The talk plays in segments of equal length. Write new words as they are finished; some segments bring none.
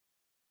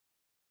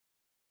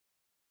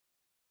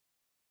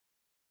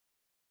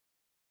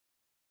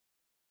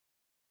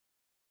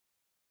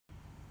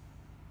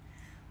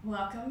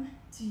Welcome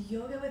to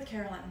Yoga with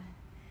Carolyn.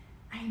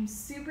 I am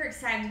super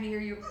excited to be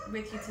here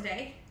with you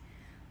today.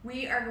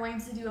 We are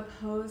going to do a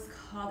pose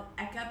called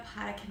Eka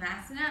Pada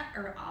Koundinyasanna,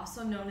 or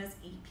also known as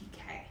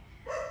E.P.K.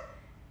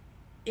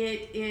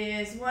 It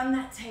is one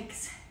that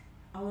takes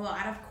a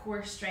lot of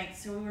core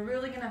strength, so we're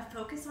really going to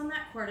focus on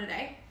that core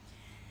today.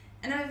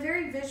 And I'm a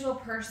very visual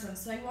person,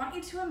 so I want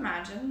you to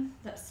imagine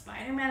that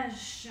Spider-Man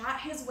has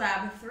shot his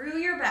web through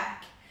your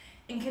back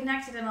and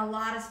connected in a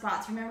lot of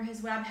spots. Remember,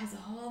 his web has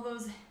all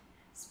those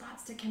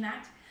spots to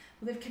connect.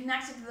 Well, they've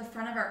connected to the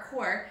front of our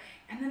core,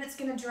 and then it's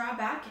going to draw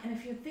back, and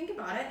if you think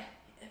about it,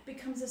 it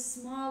becomes a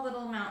small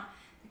little amount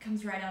that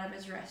comes right out of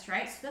his wrist,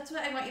 right? So that's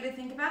what I want you to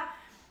think about.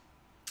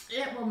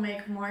 It will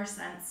make more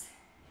sense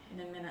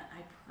in a minute,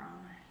 I promise.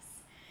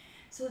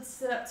 So let's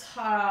sit up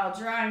tall,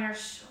 drawing our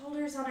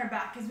shoulders on our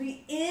back. As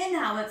we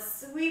inhale,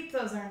 let's sweep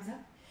those arms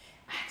up.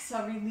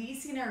 Exhale,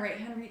 releasing our right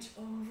hand, reach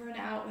over and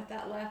out with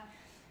that left.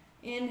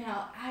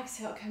 Inhale,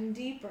 exhale, come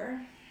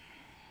deeper.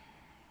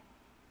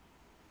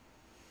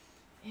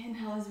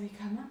 Inhale as we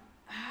come up.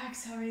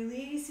 Exhale,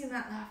 releasing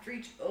that left,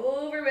 reach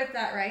over with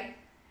that right.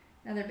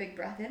 Another big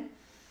breath in.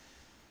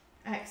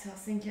 Exhale,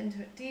 sink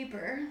into it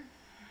deeper.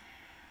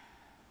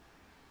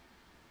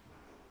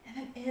 And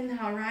then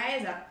inhale,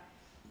 rise up.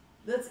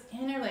 Let's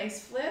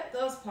interlace, flip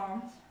those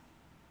palms.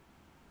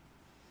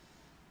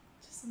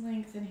 Just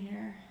lengthen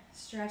here,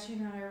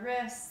 stretching out our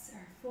wrists,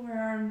 our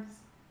forearms,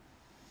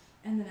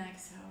 and then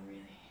exhale,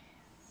 release.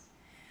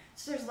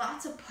 So there's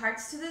lots of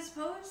parts to this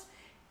pose.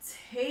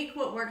 Take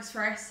what works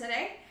for us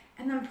today,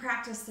 and then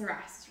practice the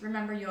rest.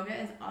 Remember, yoga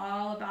is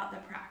all about the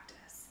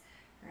practice,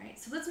 right?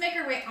 So let's make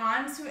our way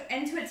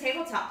into a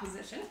tabletop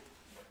position.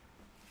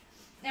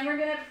 And we're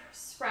gonna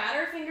spread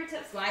our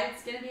fingertips wide.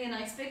 It's gonna be a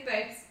nice big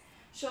base.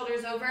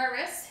 Shoulders over our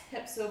wrists,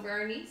 hips over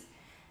our knees.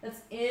 Let's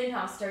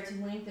inhale, start to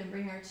lengthen,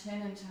 bring our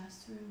chin and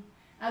chest through.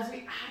 As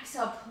we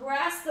exhale,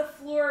 press the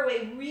floor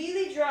away.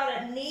 Really draw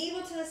that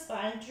navel to the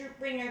spine.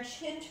 Bring our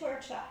chin to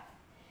our chest.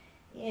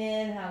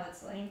 Inhale,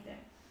 let's lengthen.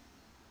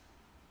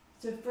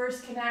 So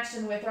first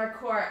connection with our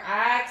core.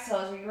 Exhale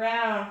as we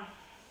round.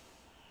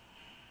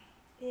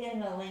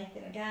 Inhale,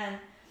 lengthen again.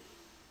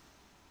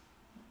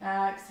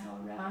 Exhale,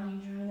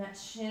 rounding, drawing that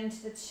chin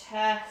to the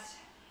chest.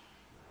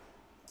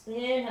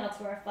 Inhale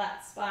to our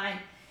flat spine.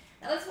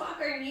 Now let's walk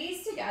our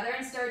knees together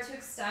and start to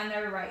extend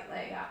our right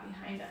leg out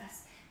behind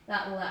us.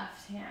 That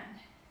left hand.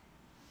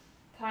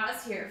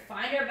 Pause here.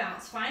 Find our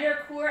balance. Find our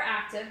core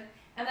active.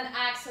 And then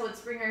exhale,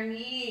 let's bring our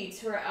knee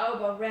to our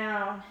elbow,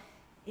 round.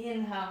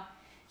 Inhale.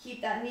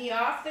 Keep that knee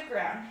off the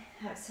ground.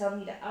 Exhale,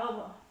 knee to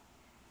elbow.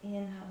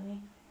 Inhale,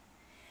 lengthen.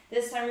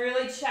 This time,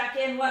 really check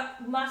in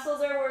what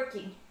muscles are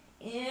working.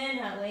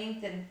 Inhale,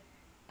 lengthen.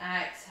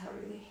 Exhale,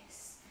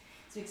 release.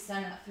 So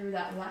extend that through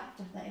that left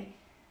leg,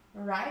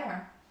 right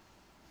arm.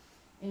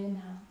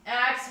 Inhale.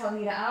 Exhale,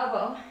 knee to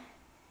elbow.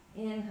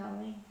 Inhale,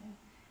 lengthen.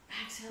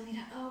 Exhale, knee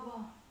to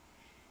elbow.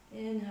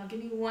 Inhale.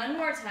 Give me one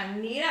more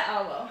time. Knee to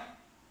elbow.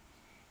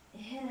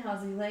 Inhale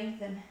as we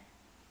lengthen.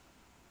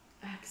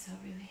 Exhale,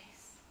 release.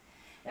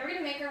 Now we're going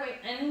to make our way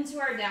into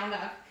our down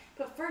dog.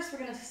 But first we're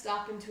going to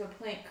stop into a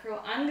plank.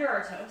 Curl under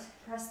our toes.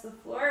 Press the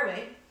floor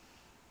away.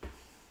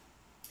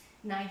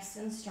 Nice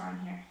and strong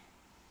here.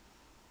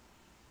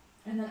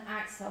 And then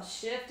exhale,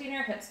 shifting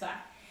our hips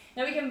back.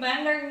 Now we can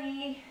bend our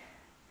knee.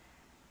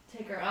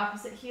 Take our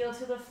opposite heel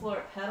to the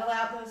floor. Pedal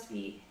out those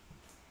feet.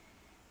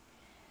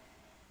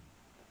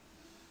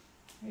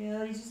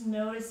 Really just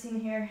noticing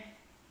here.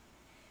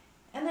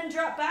 And then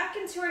drop back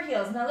into our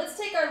heels. Now let's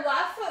take our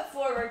left foot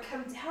forward,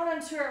 come down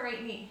onto our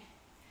right knee.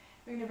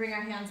 We're going to bring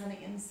our hands on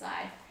the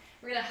inside.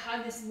 We're going to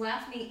hug this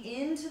left knee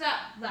into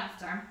that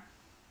left arm.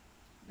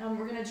 Now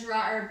we're going to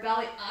draw our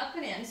belly up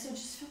and in, so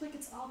just feel like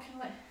it's all kind of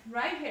like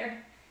right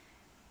here.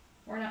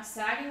 We're not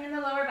sagging in the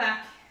lower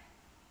back.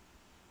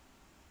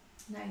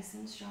 Nice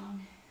and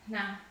strong.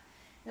 Now,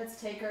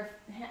 let's take our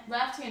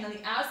left hand on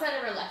the outside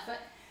of our left foot.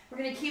 We're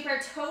going to keep our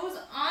toes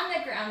on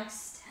the ground,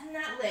 extend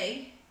that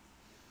leg.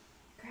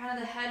 Crown of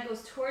the head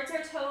goes towards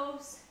our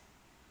toes.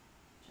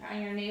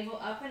 Drawing your navel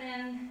up and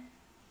in.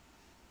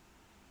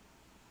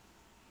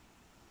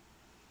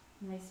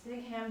 Nice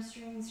big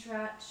hamstring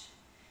stretch.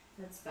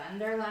 Let's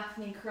bend our left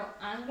knee, curl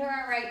under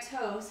our right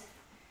toes.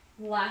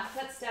 Left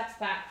foot steps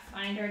back,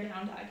 find our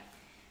down dog.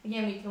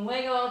 Again, we can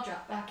wiggle,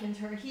 drop back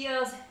into our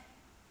heels.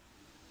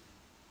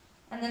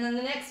 And then on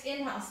the next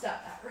inhale,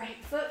 step that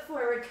right foot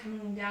forward,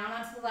 coming down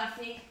onto the left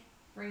knee.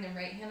 Bring the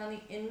right hand on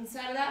the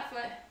inside of that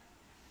foot.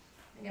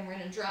 Again, we're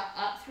going to drop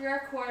up through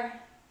our core.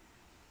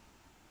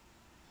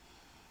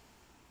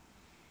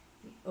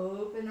 We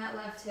open that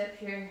left hip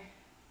here.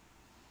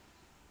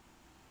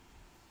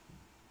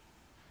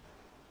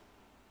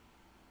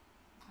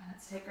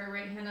 Let's take our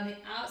right hand on the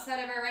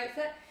outside of our right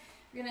foot.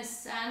 We're going to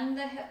send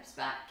the hips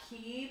back.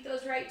 Keep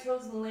those right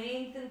toes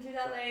lengthened through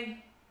that leg.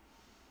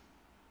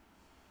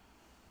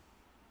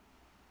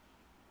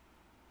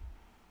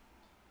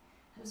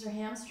 How does our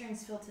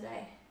hamstrings feel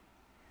today?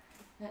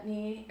 That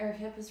knee or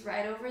hip is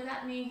right over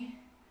that knee.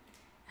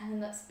 And then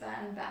let's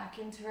bend back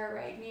into our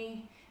right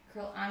knee.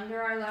 Curl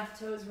under our left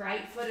toes.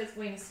 Right foot is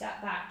going to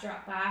step back,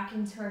 drop back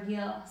into our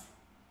heels.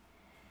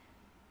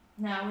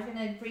 Now we're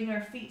going to bring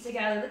our feet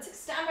together. Let's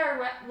extend our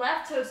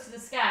left toes to the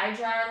sky.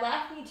 Draw our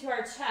left knee to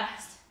our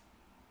chest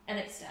and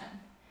extend.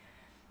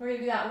 We're going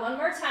to do that one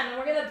more time, and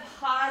we're going to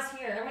pause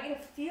here. I want you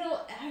to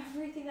feel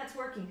everything that's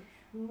working.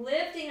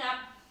 Lifting up,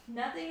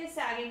 nothing is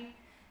sagging,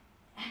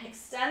 and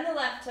extend the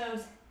left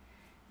toes.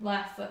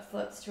 Left foot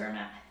floats to our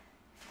mat.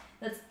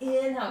 Let's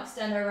inhale,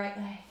 extend our right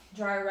leg.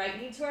 Draw our right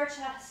knee to our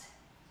chest.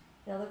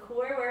 Feel the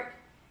core work.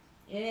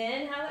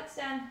 Inhale,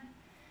 extend.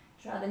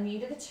 Draw the knee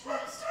to the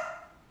chest.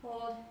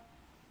 Hold.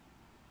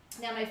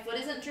 Now my foot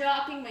isn't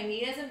dropping, my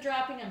knee isn't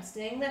dropping, I'm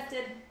staying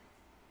lifted.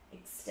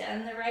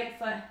 Extend the right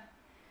foot.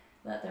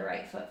 Let the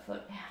right foot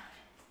float down.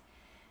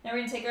 Now we're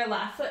going to take our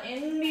left foot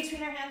in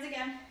between our hands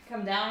again.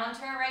 Come down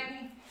onto our right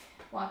knee.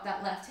 Walk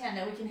that left hand.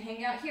 Now we can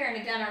hang out here.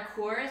 And again, our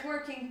core is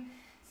working.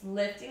 It's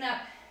lifting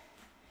up.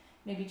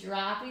 Maybe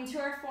dropping to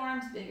our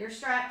forearms. Bigger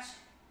stretch.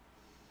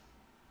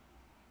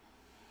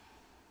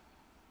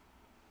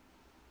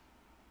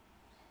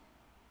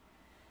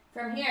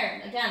 From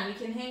here, again, we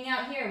can hang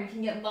out here. We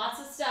can get lots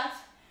of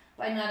stuff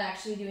by not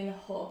actually doing the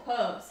whole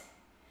pose.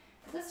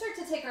 Let's start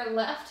to take our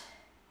left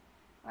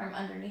arm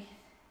underneath.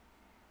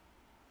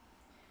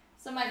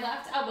 So my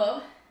left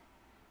elbow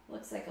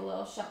looks like a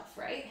little shelf,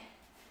 right?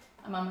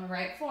 I'm on my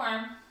right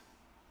forearm.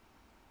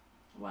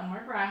 One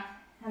more breath.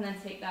 And then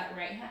take that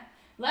right hand.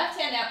 Left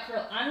hand out,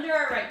 curl under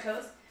our right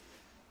toes.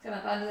 Come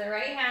up onto the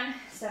right hand.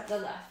 Step the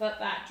left foot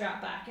back,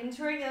 drop back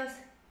into our heels.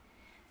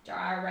 Draw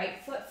our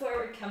right foot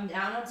forward, come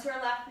down onto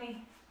our left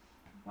knee.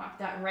 Walk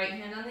that right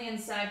hand on the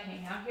inside,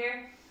 hang out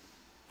here.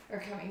 Or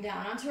coming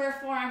down onto our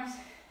forearms.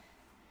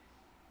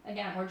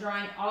 Again, we're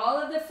drawing all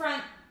of the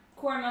front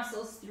core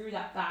muscles through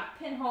that back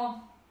pinhole.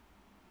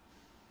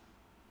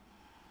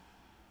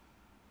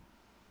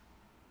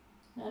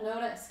 Now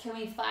notice, can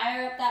we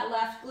fire up that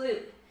left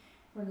glute?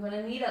 We're going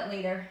to need it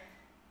later.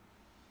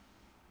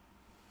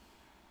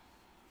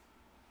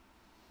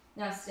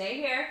 Now stay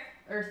here,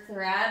 or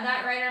thread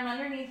that right arm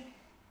underneath.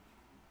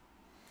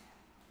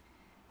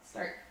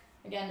 Start,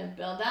 again, to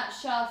build that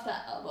shelf.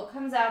 That elbow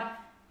comes out.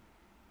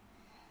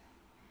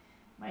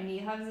 My knee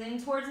hugs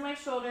in towards my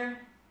shoulder.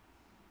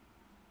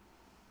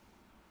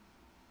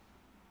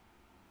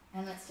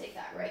 And let's take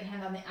that right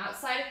hand on the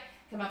outside.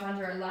 Come up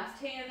onto our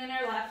left hand and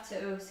our left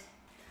toes.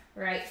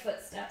 Right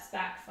foot steps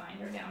back,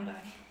 find our down dog.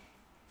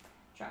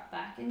 Drop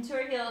back into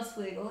our heels,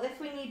 wiggle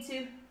if we need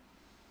to.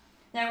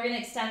 Now we're going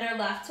to extend our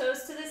left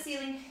toes to the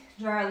ceiling.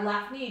 Draw our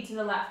left knee to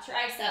the left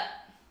tricep.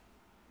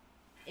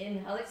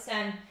 Inhale,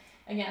 extend.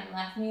 Again,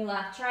 left knee,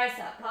 left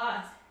tricep,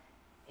 pause.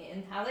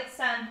 Inhale,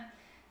 extend.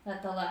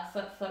 Let the left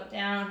foot float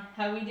down.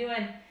 How are we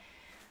doing?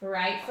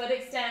 Right foot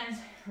extends.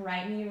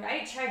 Right knee,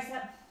 right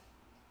tricep.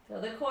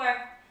 Feel the core.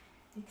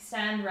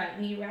 Extend, right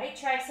knee, right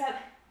tricep.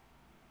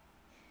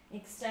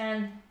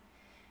 Extend.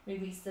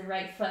 Release the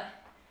right foot.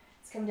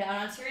 Let's come down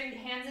onto your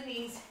hands and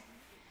knees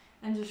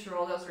and just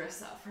roll those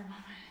wrists out for a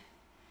moment.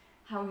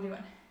 How are we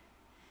doing?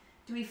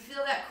 Do we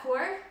feel that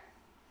core?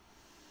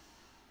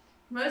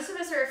 Most of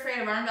us are afraid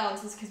of arm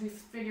balances because we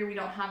figure we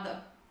don't have the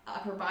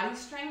upper body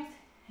strength,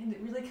 and it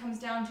really comes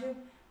down to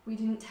we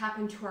didn't tap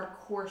into our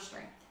core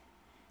strength.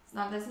 It's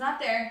not that it's not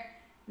there,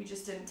 we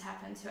just didn't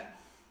tap into it.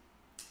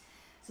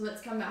 So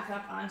let's come back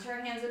up onto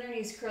our hands and our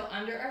knees, curl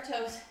under our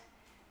toes.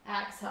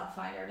 Exhale,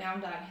 find our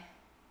down dog.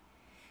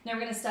 Now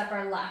we're going to step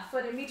our left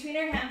foot in between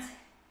our hands,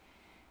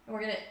 and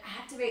we're going to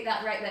activate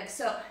that right leg.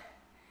 So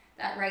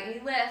that right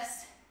knee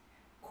lifts,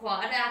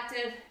 quad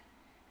active,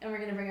 and we're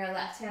going to bring our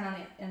left hand on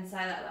the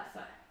inside of that left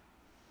foot.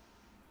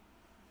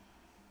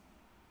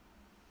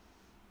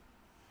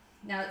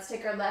 Now let's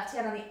take our left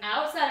hand on the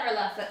outside of our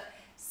left foot,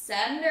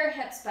 send our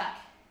hips back.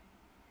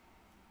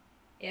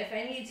 If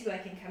I need to, I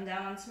can come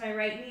down onto my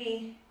right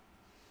knee.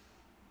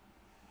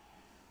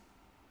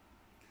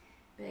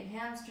 Big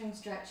hamstring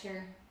stretch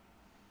here.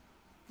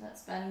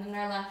 Let's bend in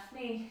our left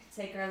knee,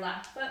 take our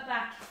left foot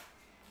back,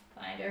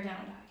 find our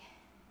down dog.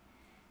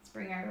 Let's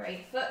bring our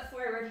right foot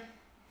forward.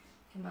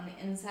 Come on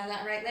the inside of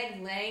that right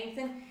leg,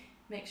 lengthen.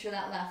 Make sure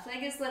that left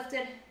leg is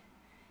lifted,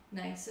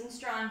 nice and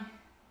strong.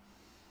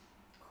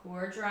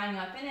 Core drawing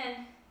up and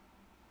in.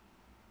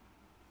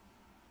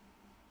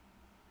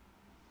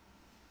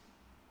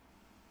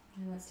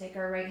 And let's take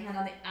our right hand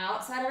on the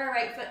outside of our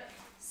right foot,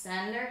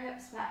 send our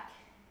hips back.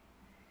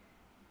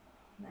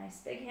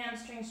 Nice big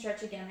hamstring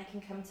stretch again. I can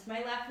come to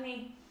my left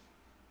knee.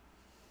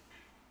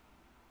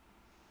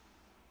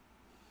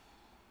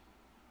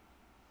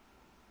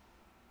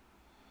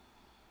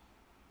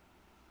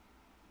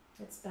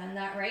 Let's bend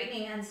that right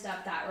knee and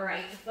step that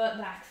right foot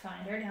back.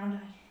 Find our down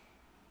dog.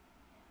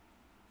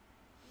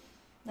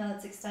 Now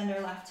let's extend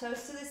our left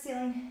toes to the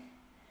ceiling.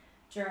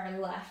 Draw our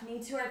left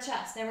knee to our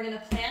chest. Now we're going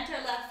to plant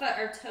our left foot.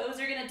 Our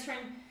toes are going to turn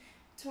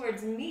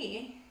towards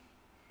me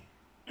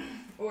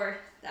or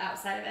the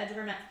outside of edge of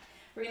our mat.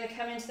 We're going to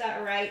come into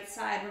that right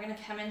side. We're going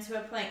to come into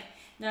a plank.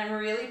 Now I'm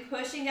really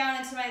pushing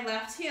down into my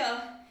left heel.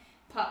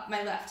 Pop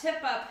my left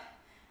hip up.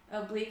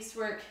 Obliques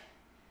work.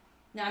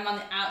 Now I'm on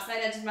the outside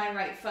edge of my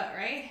right foot,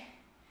 right?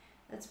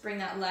 Let's bring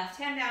that left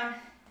hand down,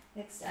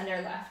 extend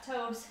our left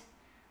toes,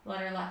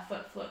 let our left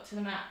foot float to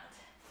the mat.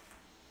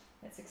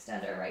 Let's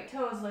extend our right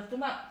toes, lift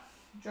them up.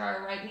 Draw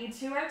our right knee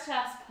to our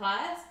chest,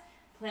 pause,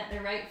 plant the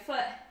right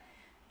foot,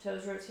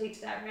 toes rotate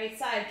to that right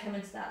side, come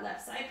into that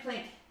left side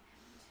plank.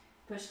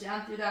 Push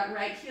down through that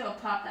right heel,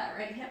 pop that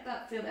right hip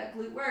up, feel that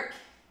glute work.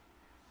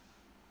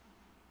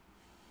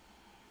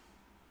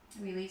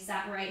 Release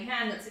that right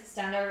hand, let's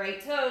extend our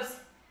right toes.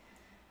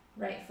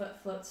 Right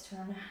foot floats to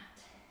our mat.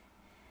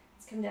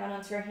 Let's come down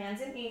onto our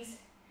hands and knees.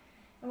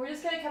 And we're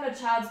just gonna come to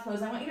child's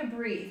pose. I want you to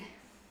breathe.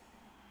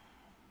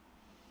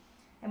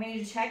 I want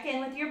you to check in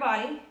with your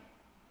body.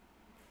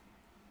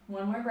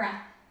 One more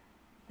breath.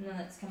 And then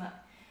let's come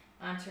up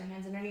onto our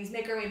hands and our knees.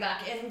 Make our way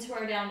back into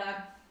our down dog.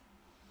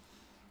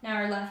 Now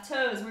our left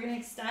toes, we're gonna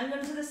extend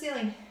them to the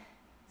ceiling.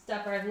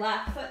 Step our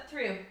left foot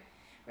through.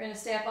 We're gonna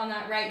stay up on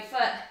that right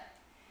foot.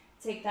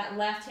 Take that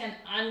left hand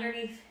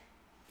underneath.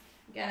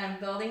 Again, I'm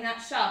building that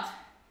shelf.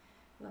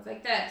 Look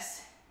like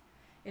this.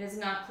 It is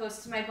not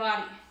close to my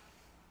body.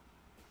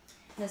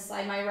 I'm gonna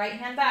slide my right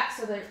hand back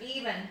so they're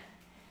even.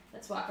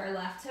 Let's walk our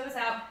left toes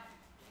out.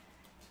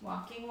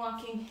 Walking,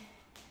 walking.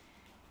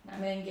 Now I'm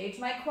gonna engage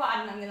my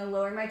quad and I'm gonna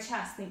lower my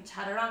chest. Think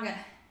chaturanga.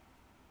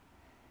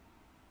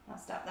 Now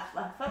step that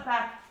left foot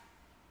back.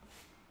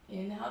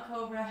 Inhale,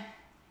 cobra.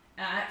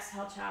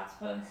 Exhale, child's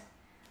pose.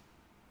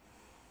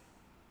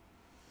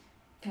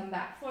 Come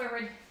back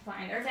forward.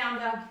 Find our down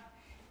dog.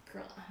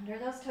 Curl under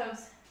those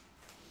toes.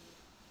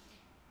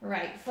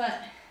 Right foot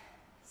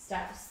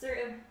steps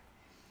through.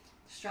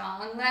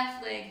 Strong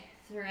left leg.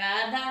 Thread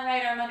that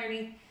right arm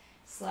underneath.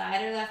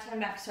 Slide our left hand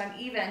back so I'm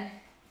even.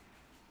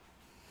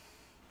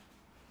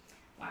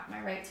 Walk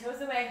my right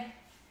toes away.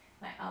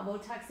 My elbow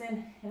tucks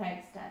in and I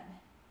extend.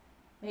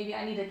 Maybe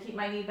I need to keep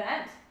my knee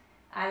bent.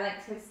 I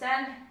like to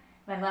extend.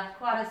 My left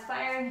quad is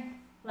firing.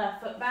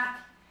 Left foot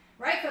back.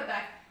 Right foot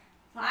back.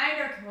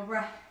 Find our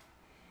cobra.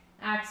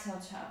 Exhale,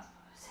 child's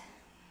pose.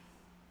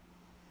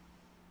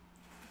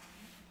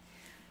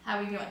 How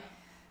are we doing?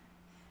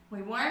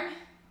 We warm?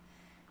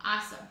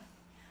 Awesome.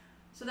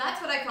 So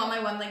that's what I call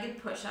my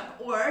one-legged push-up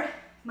or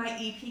my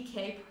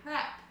E.P.K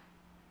prep,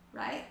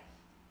 right?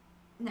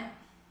 Now,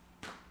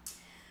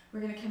 we're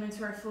gonna come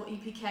into our full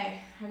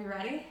E.P.K. Are you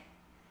ready?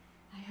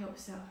 I hope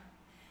so.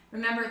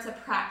 Remember, it's a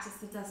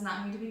practice. It does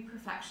not need to be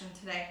perfection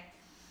today.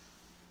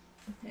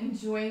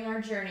 Enjoying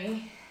our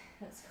journey.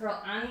 Let's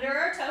curl under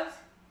our toes.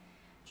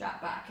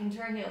 Drop back into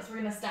our heels. We're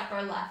gonna step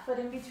our left foot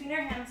in between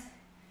our hands.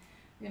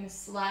 We're gonna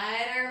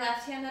slide our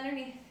left hand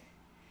underneath.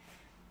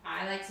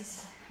 I like to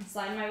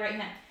slide my right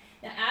hand.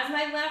 Now, as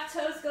my left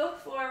toes go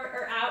forward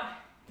or out,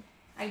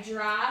 I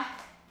draw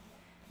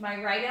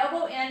my right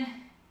elbow in,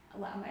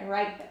 allow my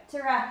right hip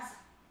to rest.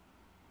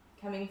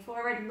 Coming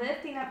forward,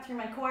 lifting up through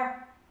my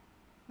core,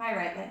 my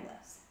right leg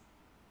lifts.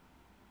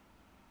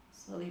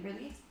 Slowly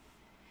release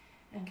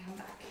and come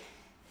back.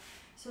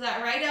 So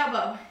that right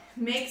elbow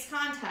makes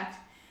contact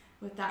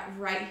with that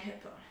right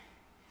hip bone.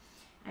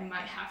 I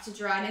might have to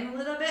draw it in a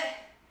little bit.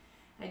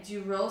 I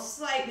do roll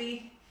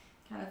slightly.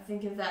 Kind of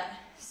think of that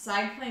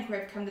side plank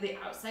where I've come to the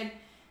outside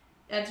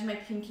edge of my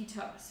pinky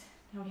toes.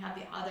 Now we have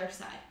the other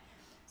side.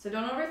 So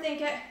don't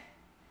overthink it.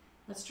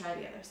 Let's try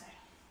the other side.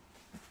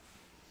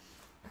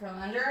 Curl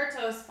under our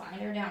toes,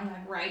 find our down dog.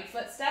 Right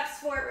foot steps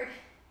forward.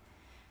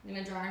 I'm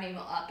gonna draw our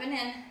navel up and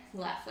in.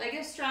 Left leg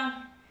is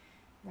strong.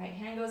 Right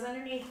hand goes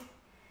underneath.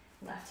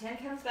 Left hand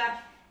comes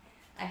back.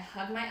 I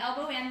hug my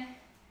elbow in.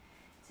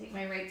 Take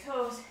my right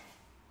toes.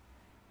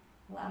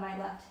 Allow my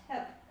left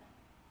hip.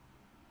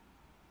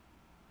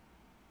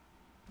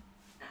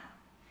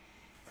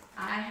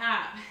 I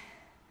have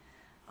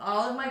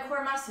all of my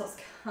core muscles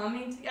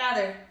coming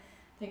together.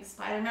 I think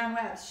Spider-Man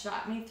webs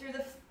shot me through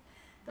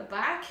the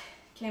back,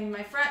 came to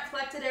my front,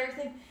 collected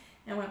everything,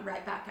 and went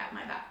right back at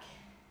my back.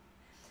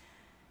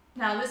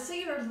 Now let's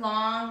say you have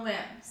long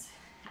limbs.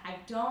 I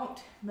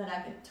don't, but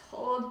I've been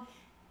told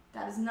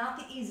that is not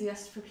the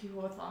easiest for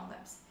people with long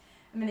limbs.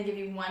 I'm gonna give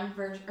you one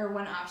version or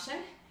one option.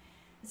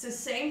 It's the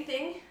same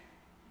thing,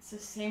 it's the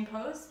same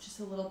pose, just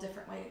a little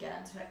different way to get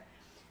into it.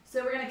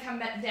 So we're gonna come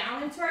back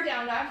down into our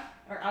down dog,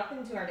 or up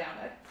into our down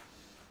dog.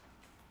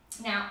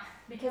 Now,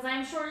 because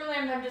I'm shorter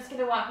limbed, I'm just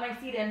gonna walk my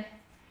feet in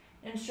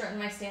and shorten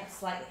my stance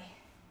slightly.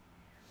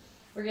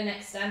 We're gonna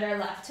extend our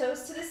left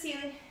toes to the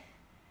ceiling,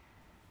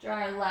 draw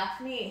our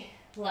left knee,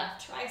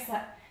 left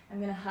tricep. I'm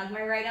gonna hug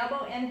my right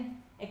elbow in,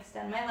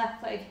 extend my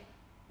left leg,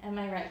 and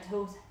my right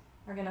toes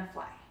are gonna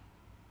fly.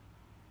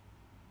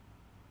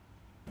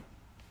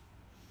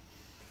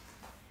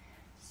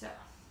 So,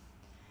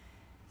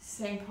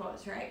 same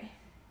pose, right?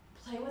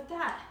 Play with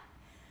that.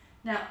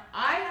 Now,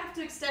 I have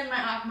to extend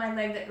my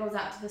leg that goes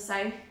out to the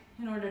side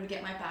in order to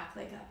get my back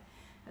leg up.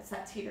 That's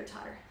that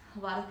teeter-totter. A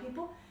lot of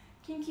people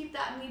can keep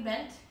that knee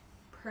bent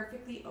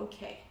perfectly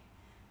okay.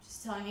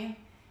 Just telling you,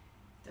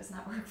 it does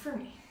not work for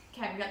me.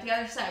 Okay, we got the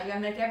other side. We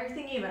gotta make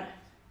everything even.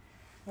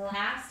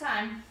 Last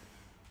time.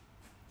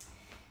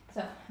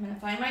 So, I'm gonna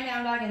find my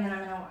down dog and then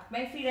I'm gonna walk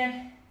my feet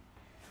in,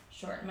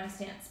 shorten my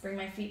stance, bring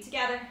my feet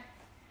together,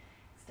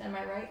 extend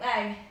my right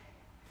leg,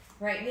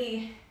 right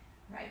knee,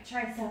 right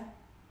tricep,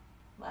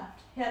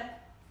 left hip.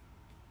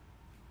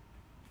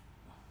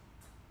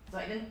 So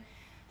I didn't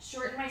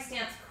shorten my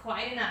stance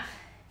quite enough.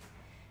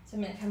 So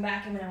I'm going to come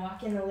back, I'm going to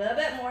walk in a little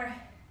bit more.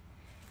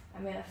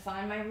 I'm going to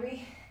find my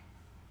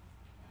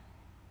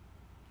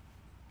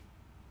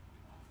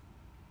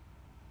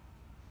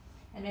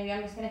and maybe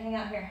I'm just going to hang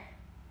out here.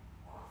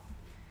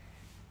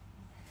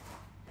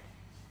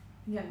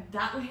 Again,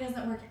 that way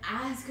doesn't work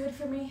as good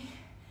for me.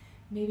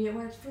 Maybe it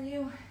works for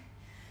you.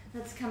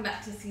 Let's come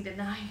back to seated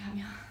now. You got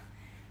me all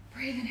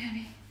breathing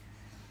heavy.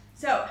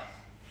 So,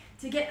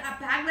 to get that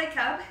back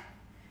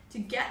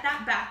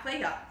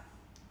leg up,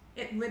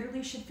 it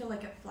literally should feel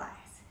like it flies.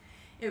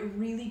 It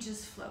really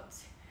just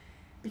floats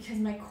because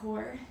my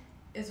core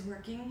is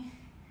working,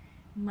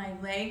 my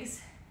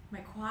legs, my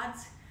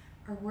quads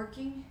are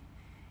working.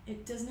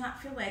 It does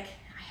not feel like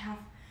I have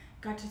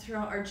got to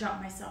throw or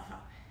jump myself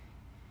up.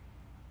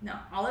 No,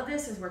 all of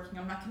this is working.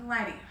 I'm not going to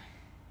lie to you.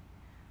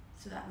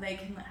 So that leg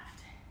can lift.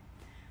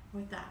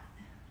 With that,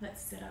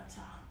 let's sit up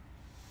tall.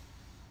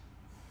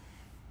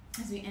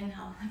 As we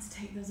inhale, let's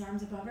take those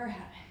arms above our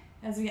head.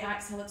 As we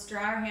exhale, let's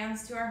draw our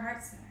hands to our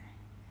heart center.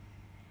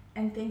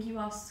 And thank you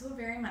all so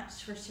very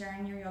much for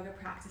sharing your yoga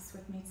practice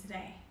with me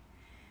today.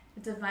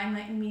 The divine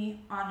light in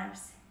me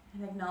honors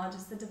and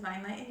acknowledges the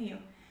divine light in you.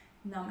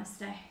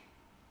 Namaste.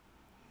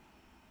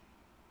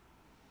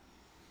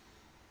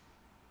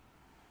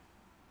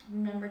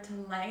 Remember to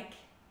like,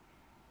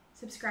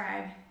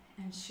 subscribe,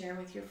 and share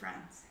with your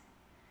friends.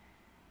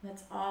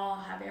 Let's all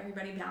have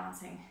everybody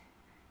balancing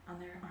on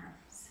their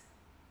arms.